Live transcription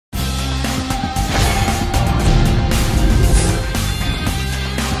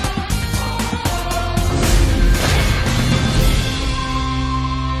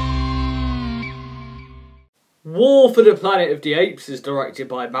War for the Planet of the Apes is directed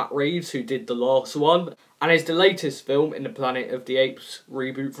by Matt Reeves, who did the last one, and is the latest film in the Planet of the Apes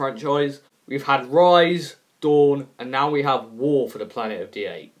reboot franchise. We've had Rise, Dawn, and now we have War for the Planet of the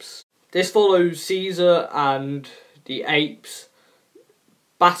Apes. This follows Caesar and the apes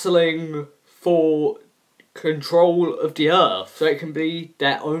battling for control of the Earth so it can be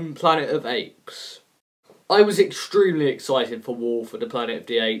their own planet of apes. I was extremely excited for War for the Planet of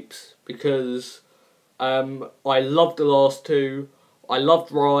the Apes because I loved the last two, I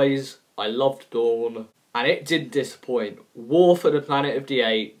loved Rise, I loved Dawn, and it didn't disappoint. War for the Planet of the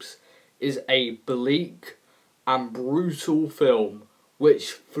Apes is a bleak and brutal film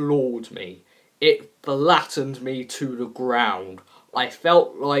which floored me. It flattened me to the ground. I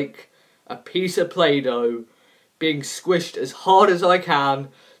felt like a piece of Play-Doh being squished as hard as I can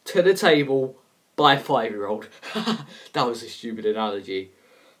to the table by a 5-year-old. That was a stupid analogy.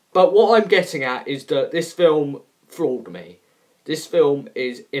 But what I'm getting at is that this film floored me. This film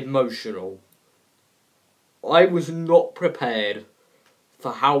is emotional. I was not prepared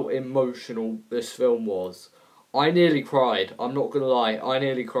for how emotional this film was. I nearly cried, I'm not gonna lie, I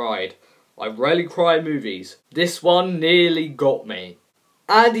nearly cried. I rarely cry in movies. This one nearly got me.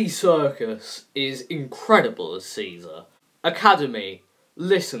 Andy Serkis is incredible as Caesar. Academy,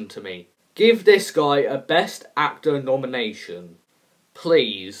 listen to me. Give this guy a Best Actor nomination.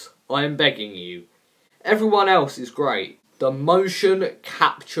 Please, I am begging you. Everyone else is great. The motion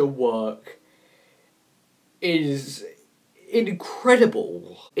capture work is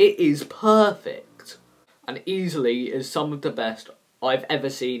incredible. It is perfect. And easily is some of the best I've ever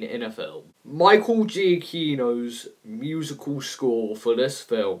seen in a film. Michael Giacchino's musical score for this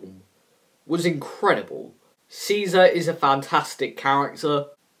film was incredible. Caesar is a fantastic character.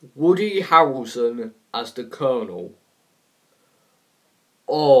 Woody Harrelson as the Colonel.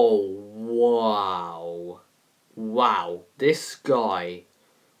 Oh, wow. Wow, this guy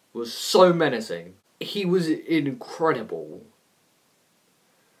was so menacing. He was incredible.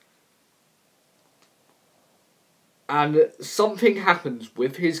 And something happens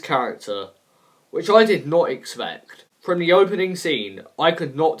with his character, which I did not expect. From the opening scene, I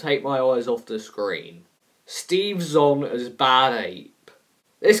could not take my eyes off the screen. Steve Zahn as Bad Ape.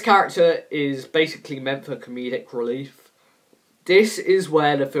 This character is basically meant for comedic relief. This is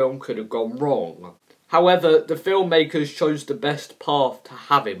where the film could have gone wrong. However, the filmmakers chose the best path to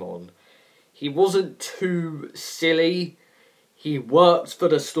have him on. He wasn't too silly. He worked for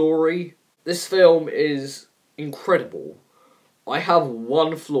the story. This film is incredible. I have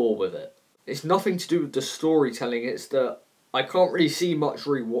one flaw with it. It's nothing to do with the storytelling, it's that I can't really see much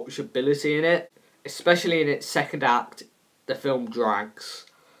rewatchability in it. Especially in its second act, the film drags.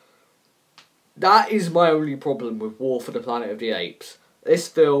 That is my only problem with War for the Planet of the Apes. This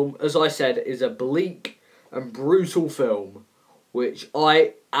film, as I said, is a bleak and brutal film, which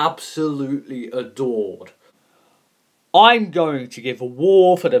I absolutely adored. I'm going to give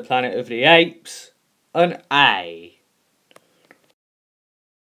War for the Planet of the Apes an A.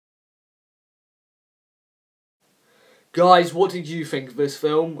 Guys, what did you think of this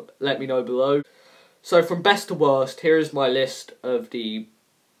film? Let me know below. So from best to worst, here is my list of the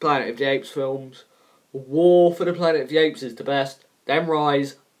Planet of the Apes films. War for the Planet of the Apes is the best, then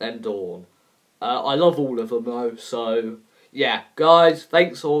Rise, then Dawn. I love all of them though, so yeah. Guys,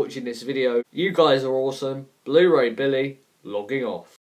 thanks for watching this video. You guys are awesome. Blu-ray Billy, logging off.